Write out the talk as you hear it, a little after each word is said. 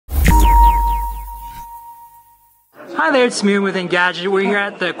Hi there, it's Mir with Engadget. We're here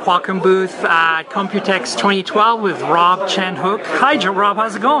at the Qualcomm booth at Computex 2012 with Rob Chandhok. Hi Rob,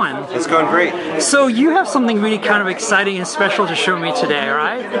 how's it going? It's going great. So you have something really kind of exciting and special to show me today,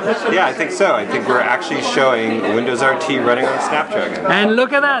 right? Yeah, I think so. I think we're actually showing Windows RT running on Snapdragon. And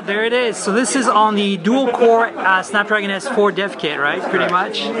look at that, there it is. So this is on the dual-core Snapdragon S4 dev kit, right? Pretty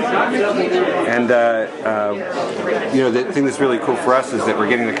much. And you know, the thing that's really cool for us is that we're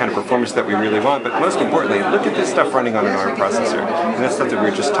getting the kind of performance that we really want, but most importantly, look at this stuff running on an ARM processor. And that's stuff that we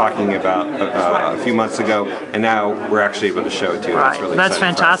were just talking about a few months ago, and now we're actually able to show it to you. Right. That's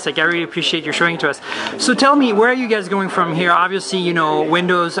fantastic. I really appreciate you showing it to us. So tell me, where are you guys going from here? Obviously, you know,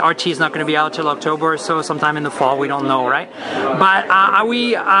 Windows RT is not going to be out till October or so, sometime in the fall, we don't know, right? But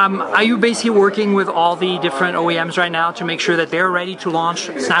are you basically working with all the different OEMs right now to make sure that they're ready to launch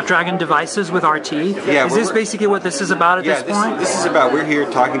Snapdragon devices with RT? Yeah, is this basically what this is about at this point? This is about, we're here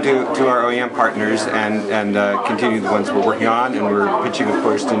talking to our OEM partners and continuing the ones we're working on, and we're pitching, of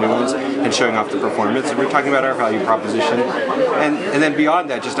course, to new ones and showing off the performance, and we're talking about our value proposition, and then beyond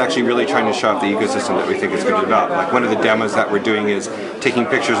that, just actually really trying to show off the ecosystem that we think is going to develop. Like one of the demos that we're doing is taking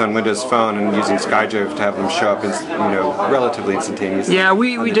pictures on Windows Phone and using SkyDrive to have them show up, relatively instantaneously. Yeah,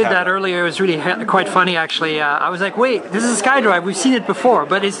 we did that earlier. It was really quite funny, actually. I was like, wait, this is SkyDrive. We've seen it before,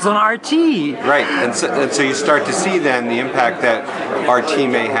 but it's on RT. Right, and so you start to see then the impact that RT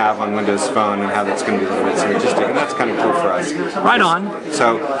may have on Windows Phone and how that's going to be a little bit synergistic, and that's kind of cool for us. Right on.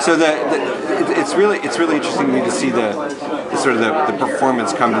 So it's really interesting to me to see the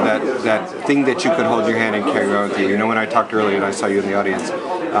performance come to that thing that you could hold your hand and carry around with you. You know, when I talked earlier and I saw you in the audience,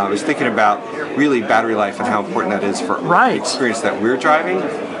 I was thinking about really battery life and how important that is for the experience that we're driving.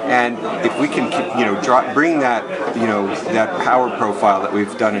 And if we can, bring that, that power profile that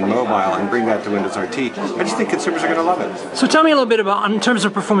we've done in mobile and bring that to Windows RT, I just think consumers are going to love it. So tell me a little bit about, in terms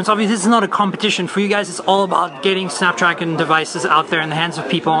of performance, obviously this is not a competition for you guys, it's all about getting Snapdragon devices out there in the hands of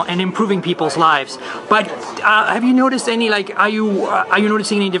people and improving people's lives. But have you noticed any, are you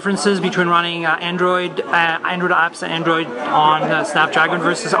noticing any differences between running Android apps and Android on Snapdragon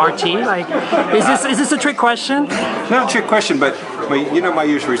versus RT? Is this a trick question? Not a trick question, but my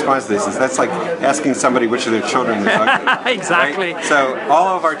usual response to this is that's like asking somebody which of their children is ugly. Exactly. Right? So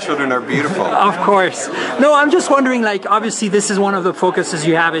all of our children are beautiful. Of course. No, I'm just wondering, obviously this is one of the focuses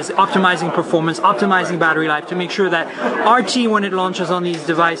you have, is optimizing performance, optimizing battery life, to make sure that RT, when it launches on these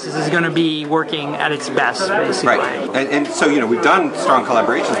devices, is going to be working at its best, basically. Right. And so, we've done strong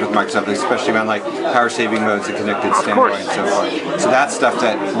collaborations with Microsoft, especially around power saving modes and connected standby and so forth. So that's stuff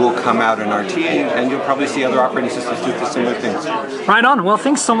that will come out in RT, and you'll probably see other operating systems do similar things. Right on. Well,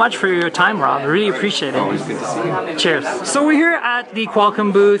 thanks so much for your time, Rob. I really appreciate it. Always good to see you. Cheers. So we're here at the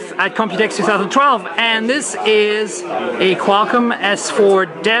Qualcomm booth at Computex 2012, and this is a Qualcomm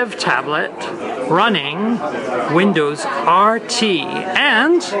S4 dev tablet running Windows RT.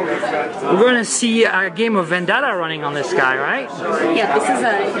 And we're going to see a game of Vendetta running on this guy, right? Yeah, this is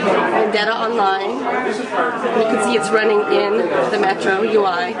a Vendetta Online. You can see it's running in the Metro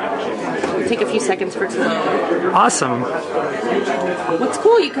UI. It'll take a few seconds for it to load. Awesome. What's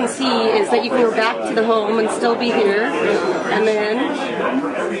cool you can see is that you can go back to the home and still be here, and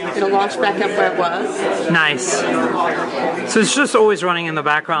then it'll launch back up where it was. Nice. So it's just always running in the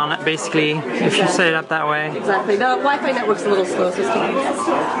background, basically, if you set it up that way. Exactly. The Wi-Fi network's a little slow, so it's taking us.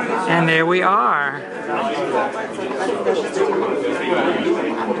 And there we are.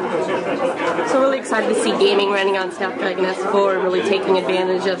 So really excited to see gaming running on Snapdragon S4, really taking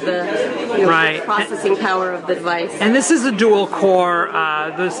advantage of the processing power of the device. And this is a dual-core,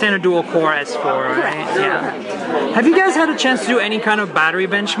 the standard dual-core S4, right? Correct. Yeah. Have you guys had a chance to do any kind of battery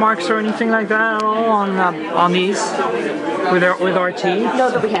benchmarks or anything like that at all on these with RT? No,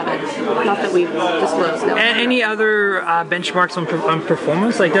 that we haven't. Not that we've disclosed. No. And any other benchmarks on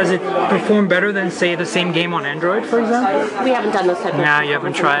performance? Does it perform better than, say, the same game on Android, for example? We haven't done those type of. No, you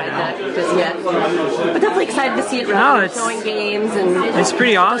haven't tried it just yet. But definitely excited to see it running, showing games and it's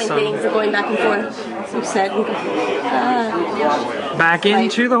pretty awesome. Things and going back and forth. As we've said, back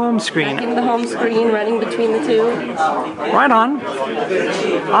into the home screen. Back into the home screen, running between the two. Right on.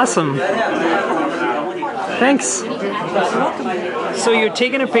 Awesome. Thanks. So you're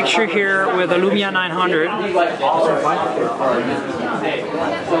taking a picture here with a Lumia 900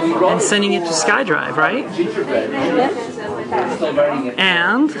 and sending it to SkyDrive, right?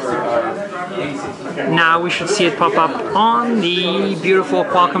 And now we should see it pop up on the beautiful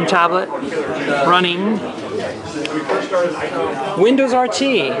Qualcomm tablet running Windows RT.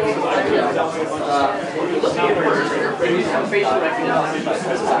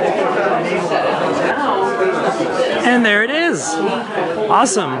 And there it is.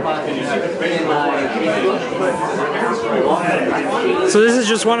 Awesome. So this is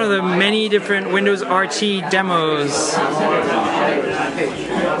just one of the many different Windows RT demos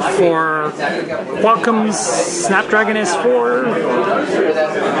for Qualcomm's Snapdragon S4.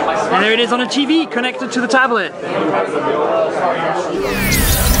 And there it is on a TV connected to the tablet.